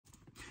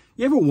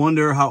You ever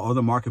wonder how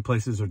other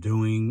marketplaces are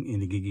doing in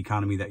the gig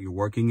economy that you're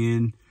working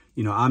in?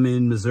 You know, I'm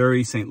in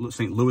Missouri, St.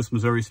 Louis,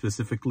 Missouri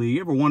specifically.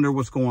 You ever wonder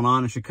what's going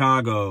on in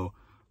Chicago,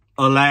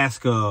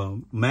 Alaska,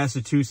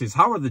 Massachusetts?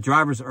 How are the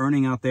drivers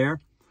earning out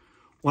there?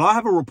 Well, I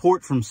have a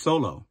report from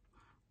Solo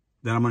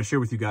that I'm going to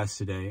share with you guys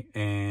today,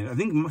 and I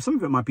think some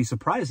of it might be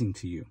surprising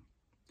to you.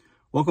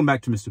 Welcome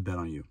back to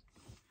Mr.BetonYou.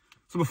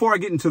 So before I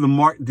get into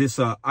this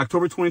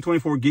October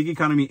 2024 Gig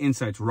Economy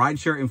Insights,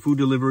 rideshare and food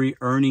delivery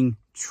earning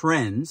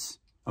trends,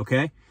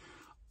 okay?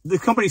 The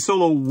company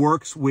Solo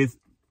works with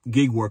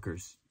gig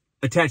workers.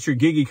 Attach your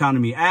gig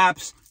economy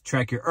apps,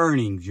 track your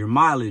earnings, your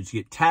mileage,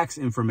 get tax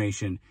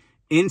information,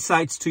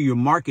 insights to your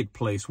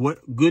marketplace,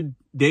 what good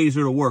days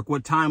are to work,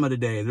 what time of the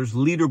day. There's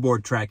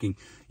leaderboard tracking.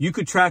 You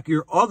could track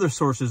your other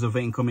sources of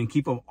income and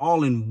keep them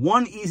all in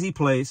one easy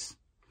place.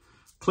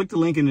 Click the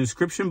link in the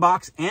description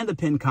box and the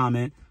pinned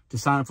comment to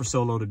sign up for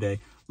Solo today.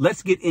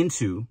 Let's get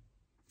into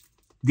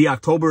the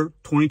October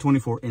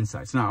 2024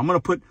 insights. Now, I'm going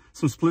to put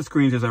some split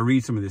screens as I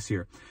read some of this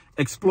here.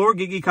 Explore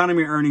gig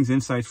economy earnings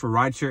insights for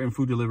rideshare and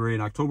food delivery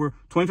in October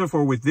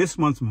 2024 with this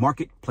month's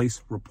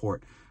marketplace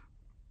report.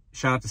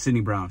 Shout out to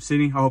Sydney Brown.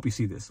 Sydney, I hope you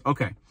see this.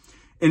 Okay.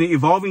 In the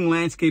evolving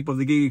landscape of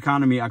the gig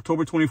economy,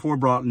 October 24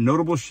 brought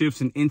notable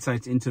shifts and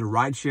insights into the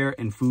rideshare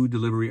and food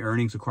delivery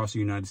earnings across the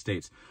United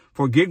States.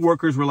 For gig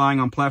workers relying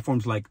on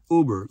platforms like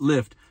Uber,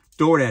 Lyft,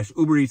 DoorDash,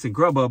 Uber Eats, and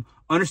Grubhub,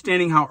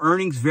 understanding how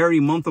earnings vary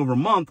month over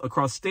month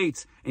across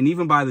states and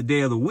even by the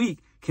day of the week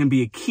can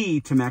be a key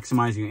to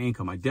maximizing your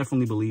income. I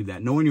definitely believe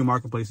that. Knowing your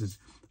marketplace is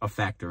a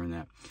factor in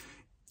that.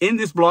 In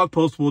this blog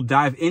post, we'll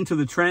dive into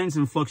the trends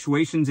and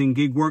fluctuations in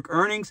gig work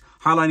earnings,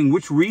 highlighting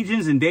which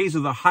regions and days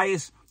are the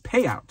highest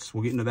payouts.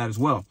 We'll get into that as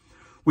well.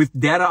 With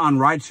data on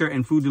rideshare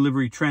and food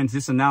delivery trends,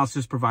 this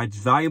analysis provides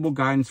valuable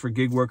guidance for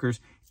gig workers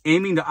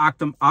aiming to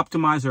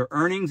optimize their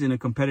earnings in a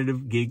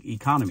competitive gig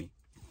economy.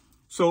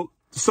 So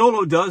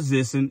Solo does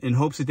this in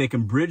hopes that they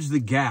can bridge the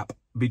gap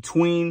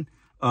between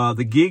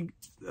gig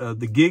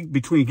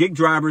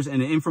drivers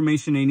and the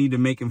information they need to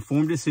make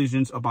informed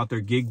decisions about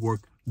their gig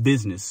work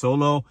business.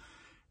 Solo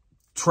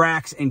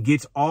tracks and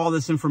gets all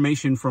this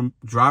information from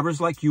drivers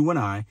like you and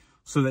I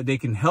so that they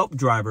can help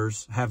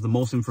drivers have the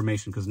most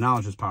information, because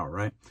knowledge is power,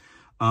 right?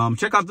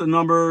 Check out the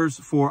numbers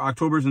for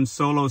October's and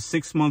Solo's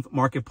 6-month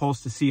market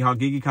pulse to see how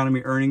gig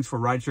economy earnings for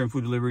rideshare and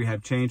food delivery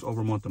have changed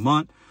over month to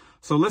month.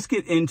 So let's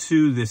get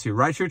into this here.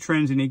 Rideshare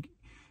trends and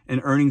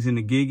earnings in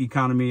the gig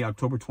economy,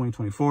 October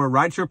 2024.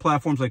 Rideshare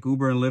platforms like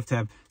Uber and Lyft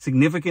have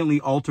significantly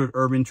altered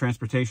urban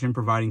transportation,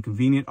 providing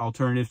convenient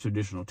alternatives to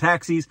traditional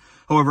taxis.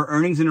 However,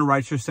 earnings in the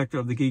rideshare sector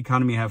of the gig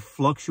economy have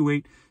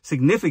fluctuate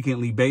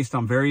significantly based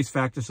on various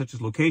factors such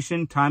as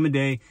location, time of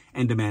day,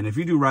 and demand. If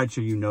you do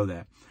rideshare, you know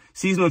that.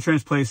 Seasonal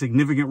trends play a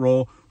significant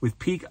role, with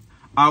peak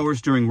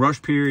hours during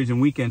rush periods and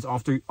weekends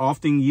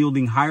often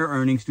yielding higher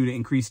earnings due to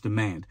increased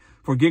demand.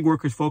 For gig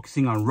workers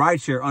focusing on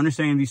rideshare,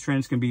 understanding these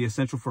trends can be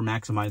essential for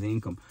maximizing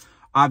income,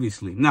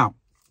 obviously. Now,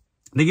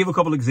 they give a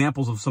couple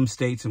examples of some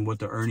states and what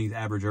the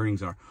average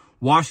earnings are.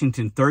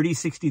 Washington,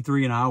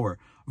 $30.63 an hour.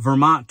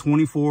 Vermont,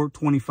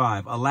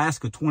 $24.25.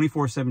 Alaska,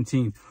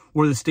 $24.17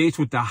 were the states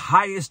with the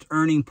highest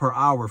earning per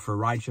hour for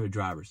rideshare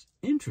drivers.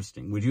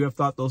 Interesting. Would you have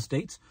thought those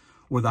states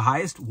were the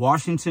highest?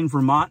 Washington,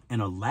 Vermont,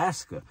 and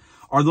Alaska.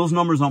 Are those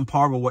numbers on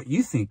par with what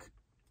you think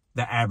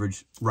the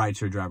average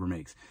rideshare driver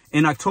makes?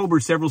 In October,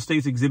 several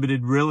states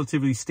exhibited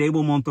relatively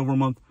stable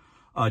month-over-month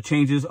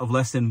changes of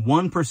less than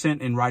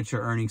 1% in rideshare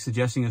earnings,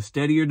 suggesting a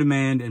steadier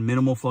demand and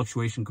minimal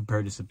fluctuation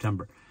compared to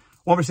September.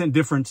 1%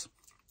 difference,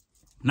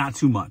 not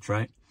too much,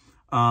 right?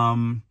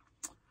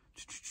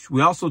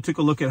 We also took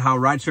a look at how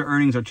rideshare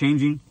earnings are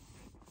changing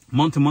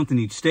month to month in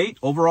each state.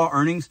 Overall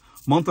earnings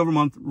month over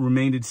month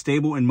remained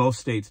stable in most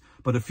states,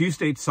 but a few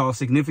states saw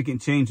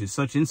significant changes.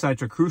 Such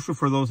insights are crucial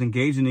for those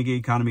engaged in the gig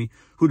economy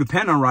who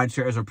depend on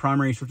rideshare as a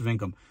primary source of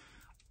income.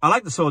 I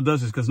like that Solo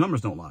does this because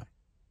numbers don't lie.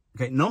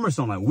 Okay, numbers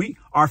don't lie.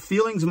 Our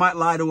feelings might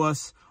lie to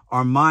us.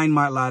 Our mind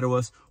might lie to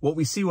us. What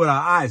we see with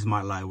our eyes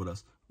might lie with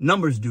us.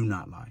 Numbers do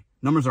not lie.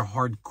 Numbers are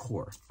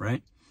hardcore,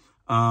 right?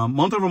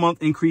 Month over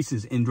month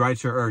increases in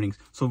rideshare earnings.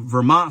 So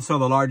Vermont saw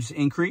the largest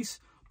increase,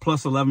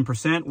 plus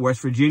 11%.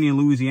 West Virginia and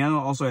Louisiana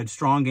also had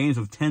strong gains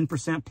of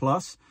 10%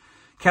 plus.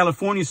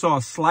 California saw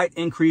a slight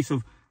increase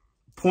of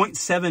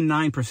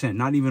 0.79%,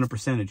 not even a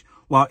percentage,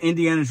 while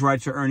Indiana's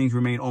rideshare earnings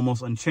remained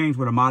almost unchanged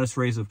with a modest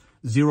raise of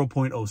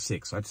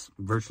 0.06. That's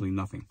virtually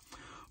nothing.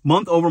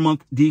 Month over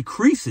month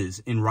decreases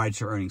in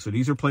rideshare earnings. So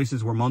these are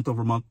places where month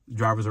over month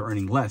drivers are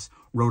earning less.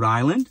 Rhode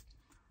Island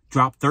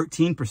dropped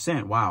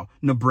 13%. Wow.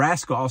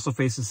 Nebraska also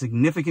faced a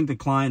significant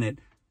decline at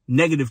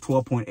negative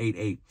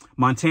 12.88.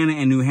 Montana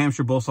and New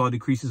Hampshire both saw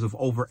decreases of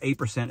over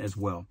 8% as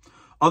well.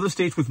 Other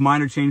states with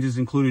minor changes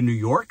included New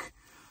York,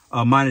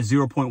 minus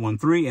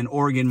 0.13, and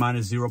Oregon,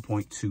 minus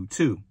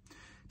 0.22.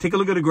 Take a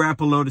look at the graph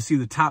below to see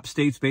the top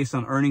states based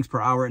on earnings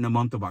per hour in the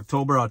month of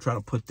October. I'll try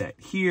to put that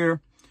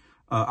here.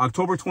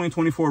 October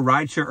 2024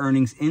 rideshare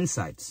earnings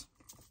insights.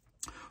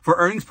 For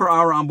earnings per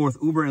hour on both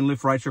Uber and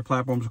Lyft rideshare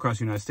platforms across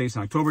the United States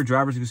in October,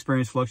 drivers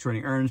experienced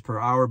fluctuating earnings per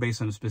hour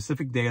based on a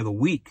specific day of the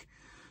week.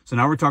 So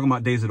now we're talking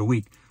about days of the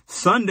week.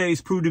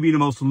 Sundays proved to be the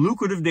most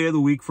lucrative day of the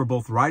week for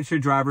both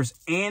rideshare drivers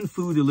and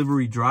food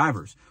delivery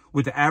drivers,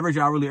 with the average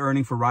hourly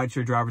earning for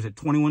rideshare drivers at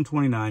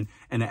 $21.29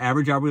 and the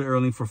average hourly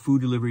earning for food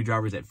delivery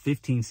drivers at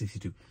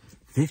 $15.62.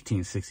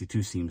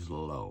 $15.62 seems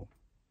low,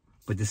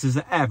 but this is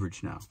the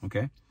average now,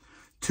 okay?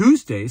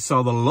 Tuesdays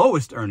saw the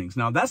lowest earnings.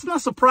 Now, that's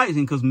not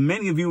surprising because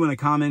many of you in the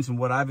comments and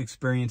what I've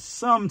experienced,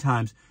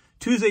 sometimes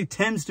Tuesday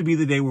tends to be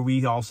the day where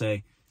we all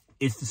say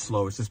it's the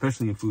slowest,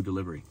 especially in food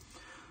delivery.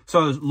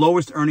 So the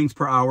lowest earnings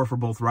per hour for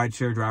both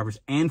rideshare drivers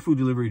and food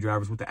delivery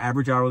drivers, with the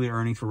average hourly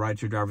earnings for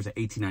rideshare drivers at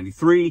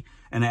 $18.93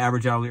 and the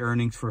average hourly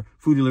earnings for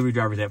food delivery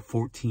drivers at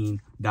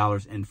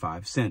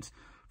 $14.05.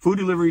 Food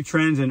delivery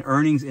trends and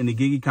earnings in the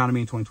gig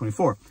economy in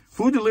 2024.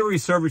 Food delivery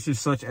services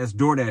such as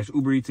DoorDash,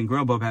 Uber Eats, and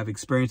Grubhub have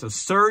experienced a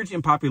surge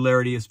in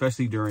popularity,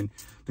 especially during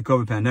the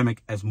COVID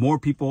pandemic, as more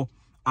people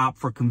opt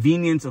for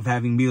convenience of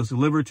having meals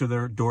delivered to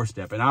their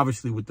doorstep. And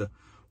obviously with the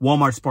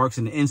Walmart Sparks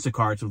and the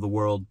Instacarts of the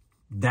world,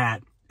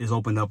 that is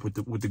opened up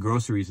with the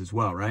groceries as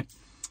well, right?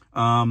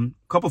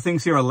 Couple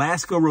things here.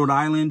 Alaska, Rhode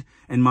Island,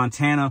 and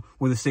Montana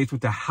were the states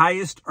with the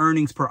highest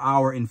earnings per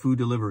hour in food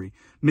delivery.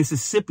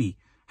 Mississippi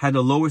had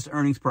the lowest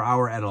earnings per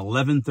hour at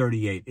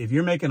 $11.38. If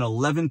you're making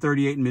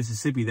 $11.38 in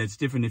Mississippi, that's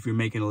different if you're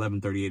making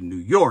 $11.38 in New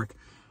York.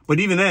 But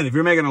even then, if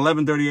you're making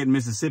 $11.38 in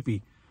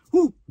Mississippi,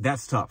 whoo,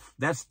 that's tough.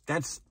 That's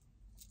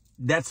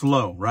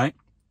low, right?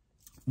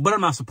 But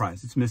I'm not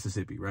surprised. It's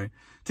Mississippi, right?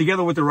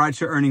 Together with the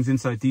rideshare earnings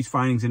insight, these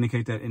findings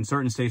indicate that in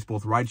certain states,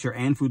 both rideshare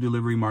and food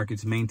delivery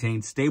markets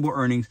maintain stable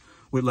earnings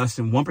with less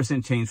than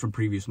 1% change from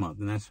previous month.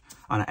 And that's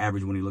on an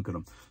average when you look at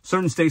them.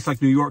 Certain states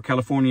like New York,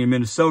 California, and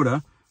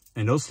Minnesota,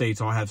 and those states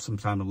all have some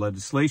kind of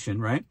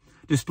legislation, right,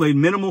 displayed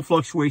minimal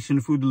fluctuation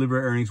in food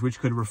delivery earnings, which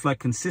could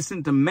reflect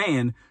consistent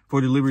demand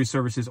for delivery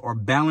services or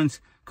balanced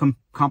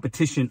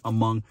competition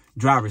among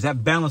drivers.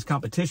 That balanced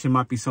competition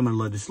might be some of the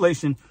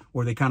legislation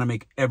where they kind of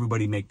make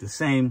everybody make the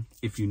same.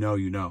 If you know,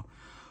 you know.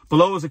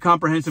 Below is a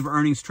comprehensive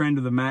earnings trend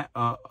of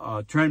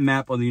the trend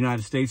map of the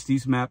United States.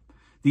 These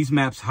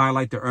maps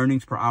highlight the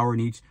earnings per hour in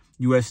each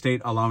U.S.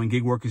 state, allowing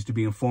gig workers to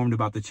be informed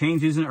about the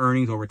changes in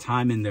earnings over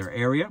time in their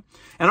area.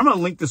 And I'm going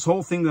to link this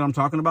whole thing that I'm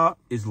talking about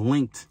is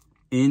linked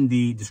in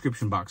the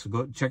description box. So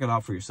go check it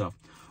out for yourself.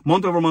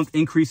 Month over month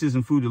increases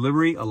in food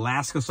delivery.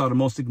 Alaska saw the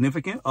most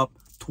significant, up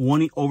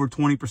over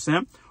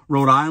 20%.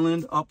 Rhode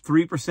Island up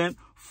 3%.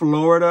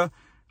 Florida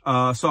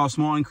saw a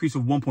small increase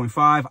of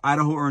 1.5.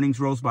 Idaho earnings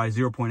rose by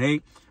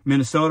 0.8.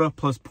 Minnesota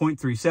plus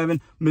 0.37.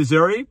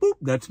 Missouri, boop,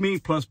 that's me,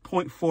 plus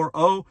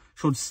 0.40,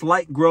 showed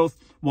slight growth,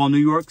 while New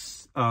York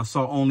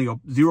saw only a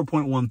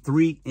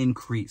 0.13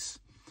 increase.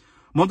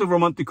 Month over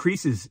month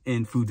decreases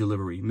in food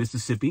delivery.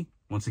 Mississippi,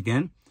 once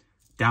again,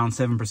 down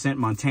 7%.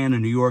 Montana,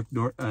 New York,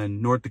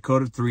 North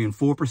Dakota, 3 and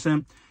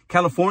 4%.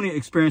 California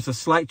experienced a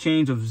slight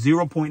change of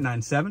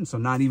 0.97, so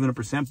not even a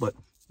percent, but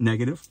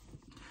negative.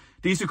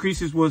 These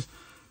decreases was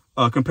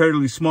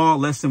comparatively small,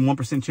 less than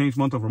 1% change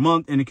month over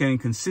month, indicating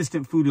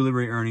consistent food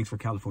delivery earnings for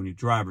California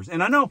drivers.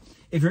 And I know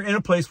if you're in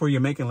a place where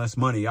you're making less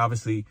money,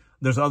 obviously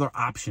there's other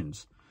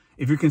options.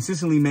 If you're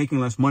consistently making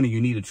less money,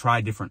 you need to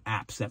try different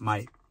apps that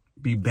might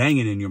be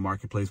banging in your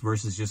marketplace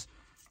versus just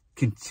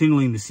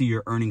continuing to see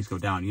your earnings go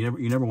down.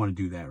 You never want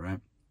to do that, right?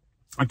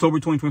 October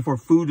 2024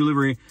 food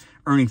delivery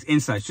earnings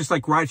insights. Just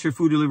like rideshare,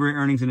 food delivery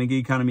earnings in the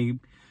gig economy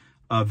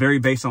vary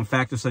based on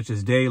factors such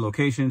as day,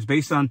 locations.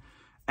 Based on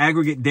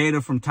aggregate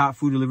data from top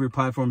food delivery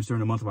platforms during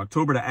the month of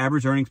October, the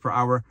average earnings per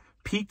hour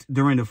peaked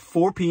during the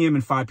 4 p.m.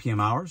 and 5 p.m.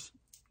 hours,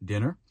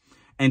 dinner,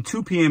 and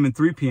 2 p.m. and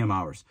 3 p.m.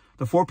 hours.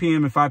 The 4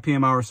 p.m. and 5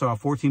 p.m. hours saw a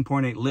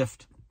 14.8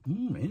 lift.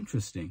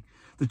 Interesting.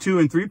 The 2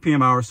 and 3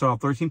 p.m. hours saw a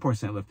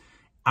 13% lift.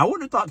 I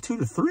would have thought 2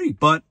 to 3,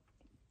 but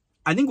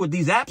I think with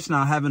these apps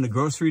now having the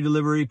grocery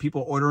delivery,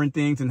 people ordering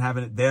things and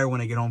having it there when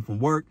they get home from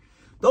work,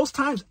 those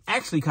times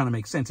actually kind of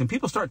make sense. And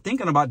people start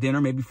thinking about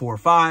dinner, maybe 4 or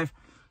 5.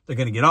 They're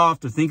going to get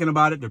off. They're thinking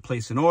about it. They're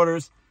placing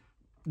orders.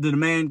 The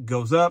demand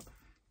goes up.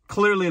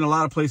 Clearly, in a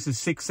lot of places,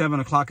 6, 7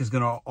 o'clock is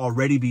going to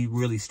already be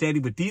really steady.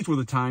 But these were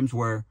the times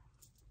where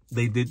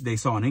they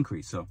saw an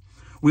increase. So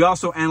we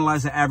also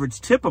analyzed the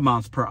average tip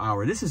amounts per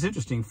hour. This is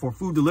interesting for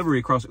food delivery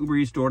across Uber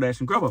Eats,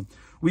 DoorDash, and Grubhub.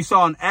 We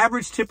saw an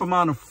average tip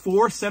amount of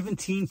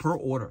 $4.17 per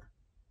order.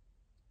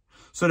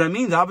 So that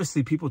means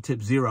obviously people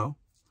tip 0.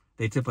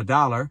 They tip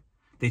 $1.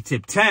 They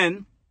tip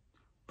 10,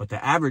 but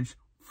the average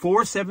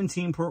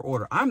 $4.17 per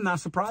order. I'm not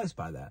surprised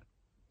by that.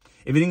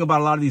 If you think about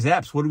a lot of these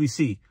apps, what do we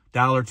see?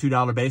 $1,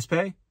 $2 base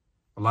pay.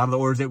 A lot of the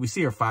orders that we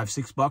see are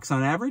 $5, $6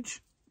 on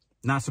average.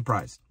 Not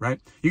surprised,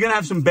 right? You're going to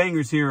have some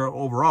bangers here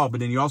overall,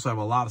 but then you also have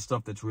a lot of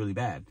stuff that's really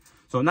bad.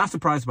 So not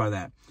surprised by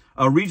that.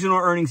 Regional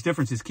earnings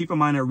differences. Keep in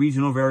mind that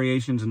regional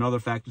variations and other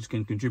factors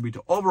can contribute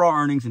to overall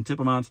earnings and tip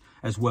amounts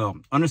as well.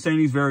 Understanding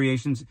these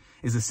variations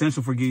is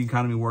essential for gig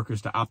economy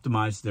workers to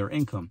optimize their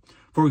income.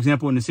 For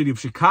example, in the city of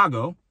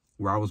Chicago,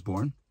 where I was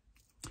born,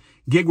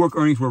 gig work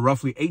earnings were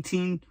roughly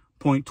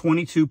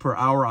 $18.22 per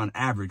hour on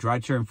average,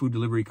 rideshare and food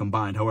delivery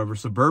combined. However,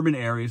 suburban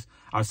areas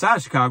outside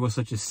of Chicago,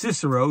 such as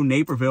Cicero,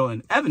 Naperville,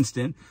 and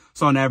Evanston,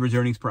 saw an average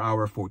earnings per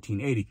hour of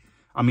 $14.80.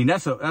 I mean,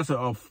 that's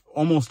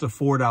almost a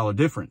 $4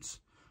 difference.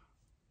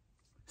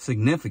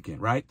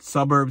 significant, right?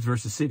 Suburbs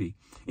versus city.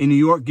 In New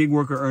York, gig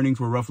worker earnings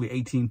were roughly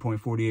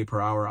 18.48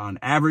 per hour on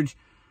average.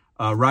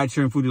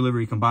 Rideshare and food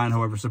delivery combined,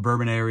 however,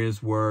 suburban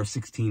areas were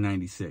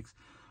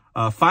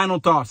 16.96. Final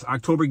thoughts,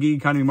 October gig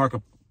economy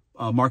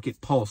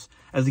market pulse.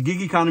 As the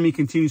gig economy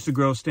continues to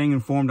grow, staying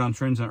informed on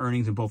trends and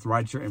earnings in both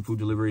rideshare and food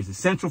delivery is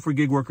essential for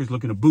gig workers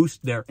looking to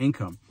boost their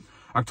income.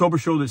 October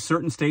showed that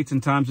certain states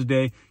and times of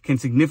day can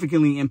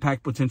significantly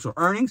impact potential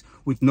earnings,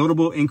 with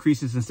notable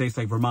increases in states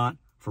like Vermont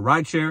for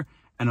rideshare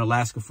and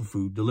Alaska for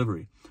food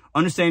delivery.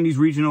 Understanding these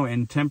regional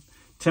and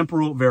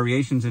temporal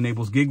variations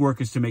enables gig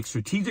workers to make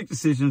strategic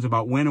decisions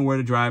about when and where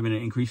to drive in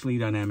an increasingly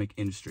dynamic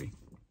industry.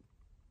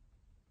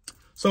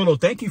 Solo,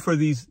 thank you for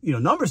these.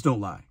 Numbers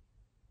don't lie.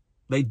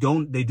 They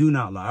do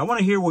not lie. I want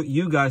to hear what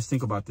you guys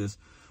think about this.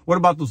 What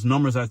about those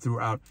numbers I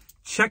threw out?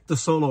 Check the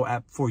Solo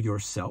app for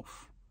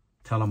yourself.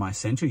 Tell them I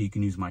sent you. You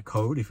can use my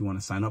code if you want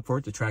to sign up for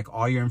it to track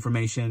all your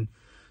information,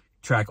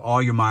 track all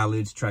your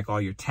mileage, track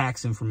all your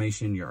tax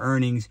information, your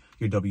earnings,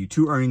 your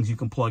W-2 earnings you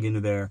can plug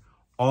into there,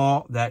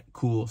 all that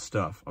cool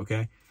stuff,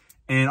 okay?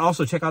 And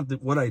also check out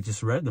what I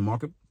just read, the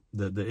market,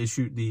 the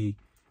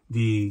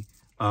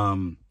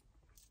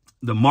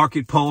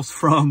market pulse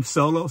from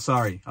Solo.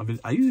 Sorry,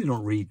 I usually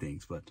don't read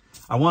things, but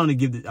I wanted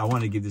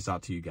to give this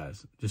out to you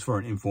guys just for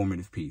an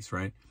informative piece,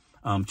 right?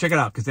 Check it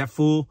out, because that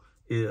full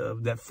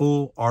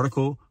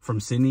article from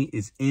Sydney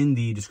is in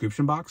the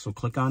description box. So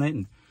click on it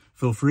and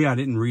feel free. I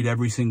didn't read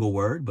every single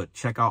word, but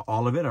check out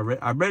all of it.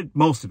 I read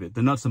most of it,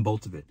 the nuts and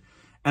bolts of it.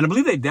 And I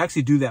believe they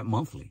actually do that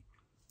monthly.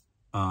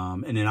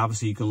 And then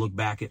obviously you can look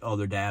back at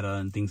other data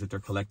and things that they're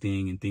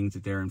collecting and things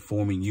that they're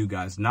informing you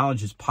guys.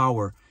 Knowledge is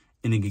power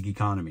in the gig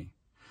economy.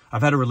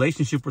 I've had a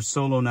relationship with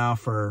Solo now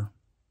for,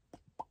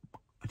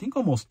 I think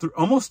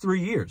almost 3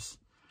 years.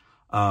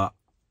 I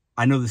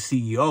know the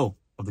CEO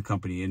of the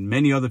company and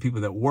many other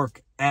people that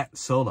work at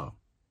Solo.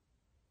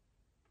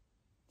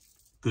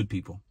 Good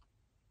people.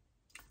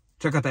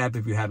 Check out the app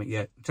if you haven't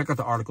yet. Check out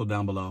the article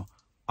down below.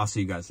 I'll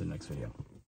see you guys in the next video.